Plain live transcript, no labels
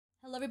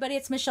Hello everybody,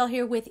 it's Michelle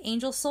here with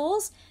Angel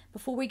Souls.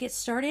 Before we get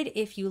started,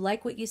 if you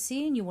like what you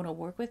see and you want to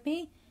work with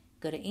me,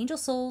 go to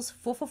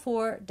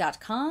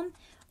angelsouls444.com,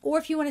 or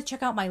if you want to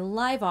check out my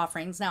live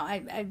offerings. Now,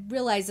 I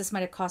realize this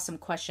might have caused some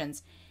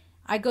questions.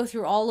 I go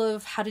through all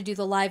of how to do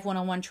the live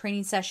one-on-one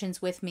training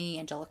sessions with me,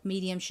 angelic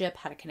mediumship,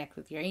 how to connect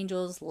with your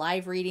angels,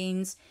 live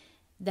readings.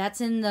 That's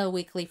in the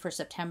weekly for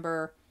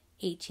September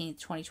 18th,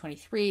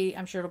 2023.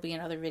 I'm sure it'll be in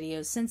other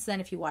videos since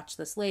then if you watch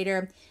this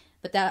later.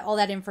 But all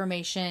that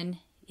information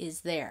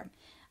is there.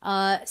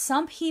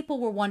 Some people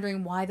were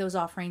wondering why those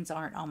offerings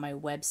aren't on my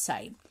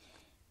website.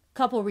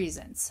 Couple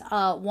reasons.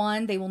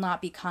 One, they will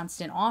not be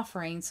constant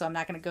offerings, so I'm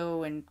not going to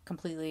go and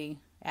completely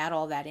add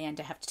all that in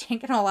to have to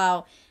take it all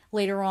out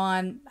later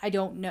on. I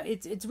don't know.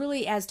 It's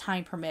really as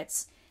time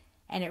permits,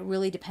 and it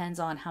really depends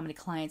on how many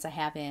clients I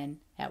have in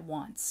at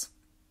once.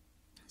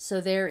 So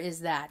there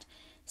is that.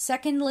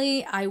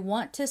 Secondly, I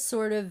want to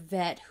sort of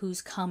vet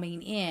who's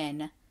coming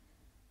in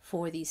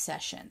for these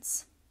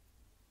sessions.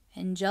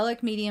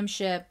 Angelic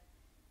mediumship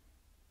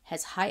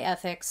has high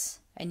ethics,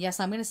 and yes,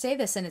 I'm going to say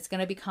this and it's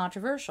going to be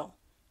controversial.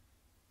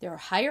 There are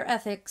higher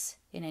ethics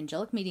in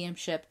angelic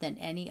mediumship than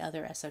any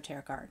other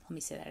esoteric art. Let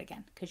me say that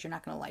again because you're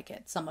not going to like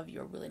it. Some of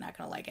you are really not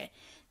going to like it.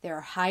 There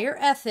are higher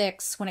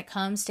ethics when it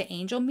comes to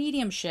angel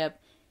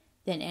mediumship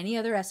than any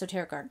other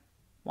esoteric art.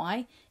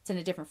 Why? It's in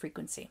a different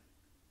frequency.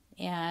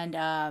 And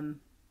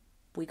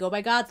we go by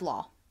God's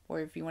law,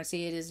 or if you want to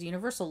see it as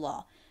universal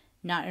law,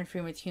 not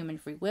interfering with human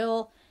free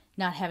will,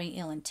 not having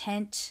ill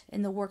intent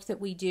in the work that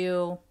we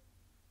do.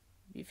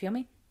 You feel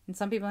me? And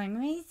some people are like,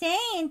 what are you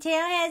saying?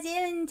 Tarot has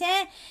ill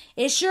intent.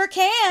 It sure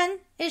can.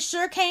 It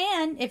sure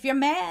can if you're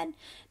mad.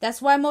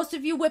 That's why most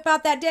of you whip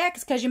out that deck,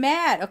 is because you're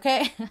mad,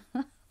 okay?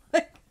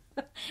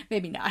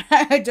 Maybe not.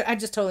 I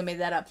just totally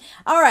made that up.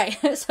 All right.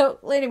 So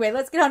anyway,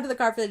 let's get on to the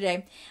card for the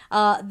day.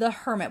 The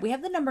Hermit. We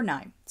have the number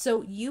 9.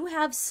 So you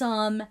have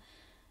some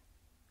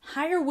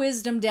higher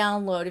wisdom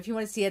download, if you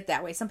want to see it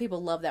that way. Some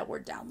people love that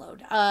word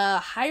download.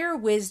 Higher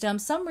wisdom,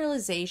 some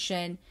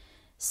realization,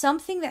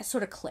 something that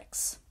sort of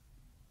clicks.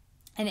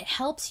 And it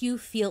helps you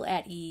feel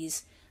at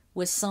ease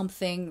with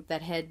something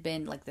that had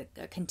been like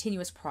a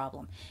continuous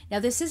problem. Now,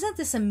 this isn't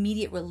this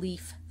immediate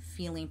relief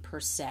feeling per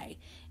se.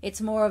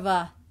 It's more of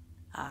a,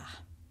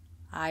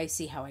 I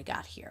see how I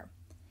got here.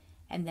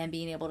 And then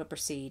being able to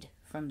proceed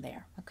from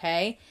there.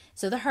 Okay?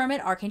 So the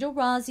Hermit, Archangel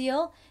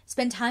Raziel,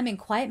 spend time in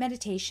quiet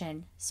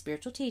meditation,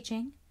 spiritual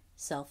teaching,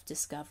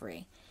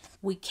 self-discovery.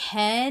 We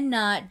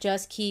cannot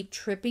just keep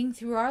tripping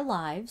through our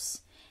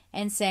lives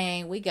and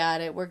saying, we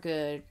got it, we're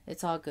good,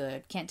 it's all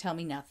good, can't tell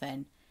me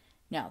nothing.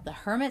 No, the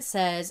Hermit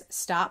says,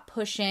 stop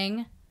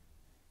pushing,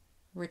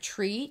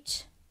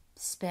 retreat,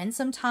 spend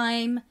some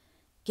time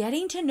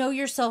getting to know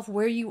yourself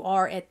where you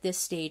are at this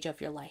stage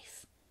of your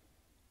life.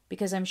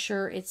 Because I'm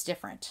sure it's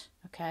different,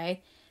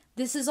 okay?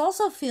 This is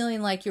also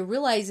feeling like you're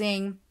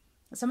realizing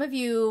some of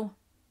you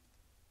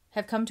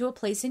have come to a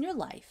place in your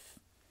life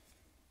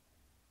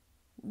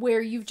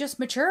where you've just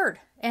matured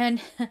and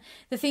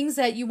the things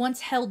that you once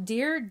held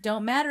dear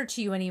don't matter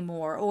to you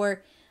anymore,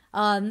 or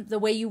the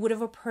way you would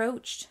have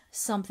approached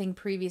something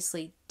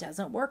previously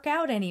doesn't work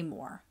out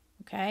anymore,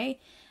 okay?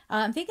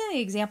 I'm thinking of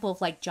the example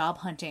of like job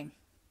hunting.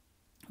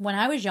 When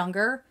I was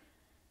younger,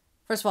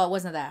 first of all, it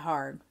wasn't that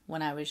hard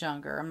when I was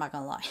younger. I'm not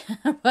going to lie.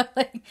 But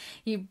like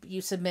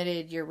you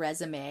submitted your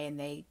resume and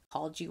they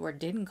called you or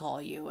didn't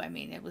call you. I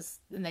mean, it was,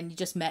 and then you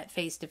just met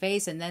face to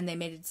face and then they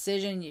made a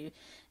decision. You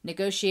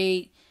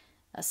negotiate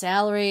a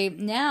salary.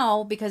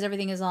 Now, because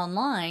everything is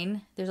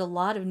online, there's a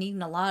lot of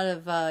needing a lot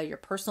of your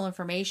personal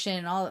information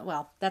and all that.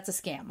 Well, that's a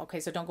scam. Okay,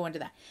 so don't go into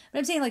that. But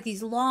I'm saying like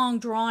these long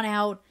drawn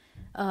out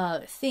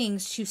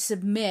things to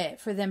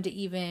submit for them to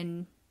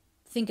even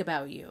think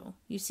about you.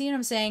 You see what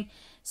I'm saying?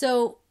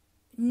 So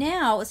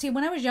now, see,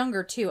 when I was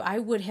younger too, I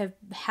would have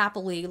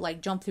happily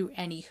like jumped through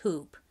any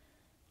hoop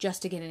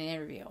just to get an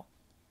interview.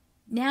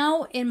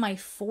 Now in my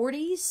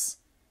 40s,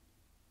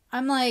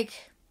 I'm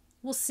like,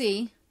 we'll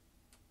see.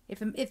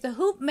 If the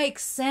hoop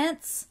makes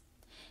sense,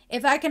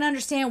 if I can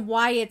understand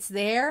why it's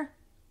there,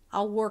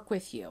 I'll work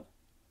with you.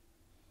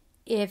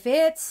 If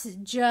it's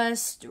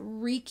just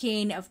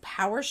reeking of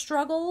power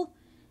struggle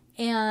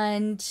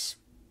and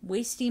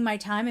wasting my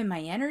time and my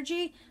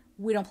energy,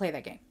 we don't play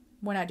that game.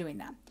 We're not doing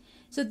that.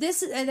 So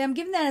this, and I'm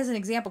giving that as an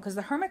example because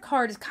the Hermit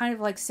card is kind of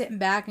like sitting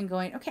back and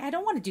going, okay, I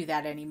don't want to do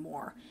that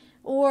anymore.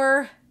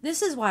 Or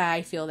this is why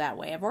I feel that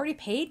way. I've already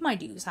paid my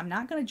dues. I'm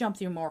not going to jump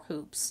through more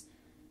hoops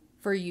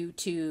for you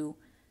to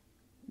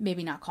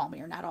maybe not call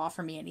me or not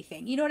offer me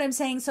anything. You know what I'm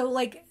saying? So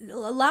like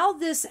allow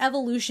this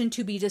evolution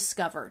to be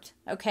discovered.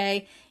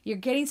 Okay. You're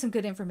getting some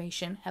good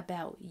information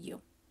about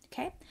you.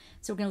 Okay.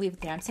 So we're going to leave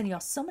it there. I'm sending you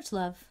all so much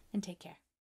love and take care.